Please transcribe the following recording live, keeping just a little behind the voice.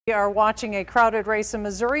We are watching a crowded race in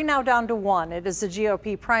Missouri, now down to one. It is the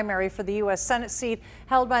GOP primary for the U.S. Senate seat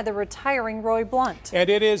held by the retiring Roy Blunt. And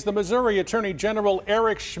it is the Missouri Attorney General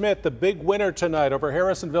Eric Schmitt, the big winner tonight over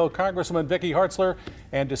Harrisonville Congresswoman Vicky Hartzler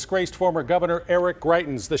and disgraced former Governor Eric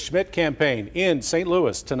Greitens. The Schmitt campaign in St.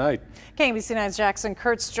 Louis tonight. KMBC 9's Jackson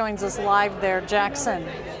Kurtz joins us live there. Jackson.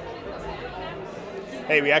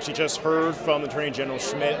 Hey, we actually just heard from Attorney General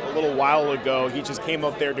Schmitt a little while ago. He just came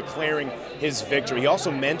up there declaring his victory. He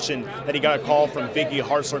also mentioned that he got a call from Vicky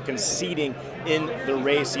Hartzler conceding in the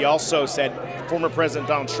race. He also said former President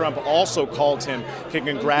Donald Trump also called him to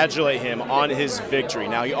congratulate him on his victory.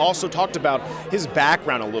 Now, he also talked about his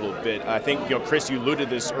background a little bit. I think, Chris, you alluded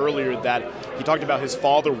to this earlier, that he talked about his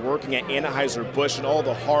father working at Anheuser-Busch and all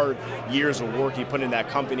the hard years of work he put in that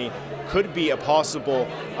company could be a possible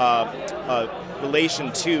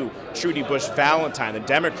relation to Trudy Busch Valentine, the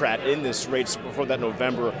Democrat in this race before that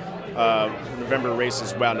November race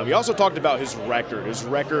as well. Now, we also talked about his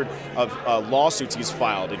record of lawsuits he's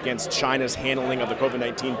filed against China's handling of the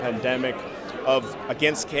COVID-19 pandemic,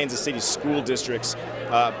 against Kansas City school districts,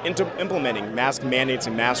 implementing mask mandates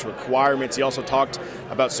and mask requirements. He also talked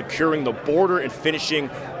about securing the border and finishing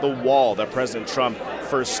the wall that President Trump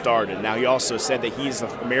first started. Now, he also said that he's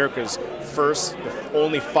America's first, the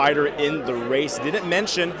only fighter in the race. He didn't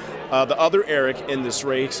mention the other Eric in this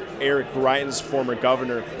race, Eric Greitens, former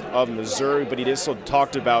governor of Missouri, but he also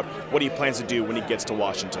talked about what he plans to do when he gets to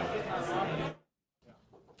Washington.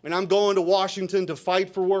 And I'm going to Washington to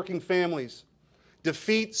fight for working families,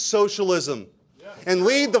 defeat socialism, and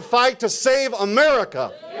lead the fight to save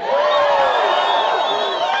America.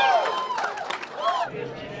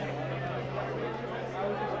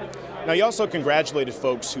 Now, he also congratulated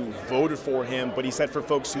folks who voted for him, but he said for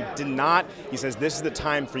folks who did not, he says this is the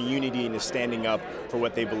time for unity and is standing up for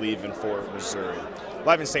what they believe in for Missouri.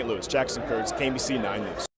 Live in St. Louis, Jackson Kurtz, KMBC 9 News.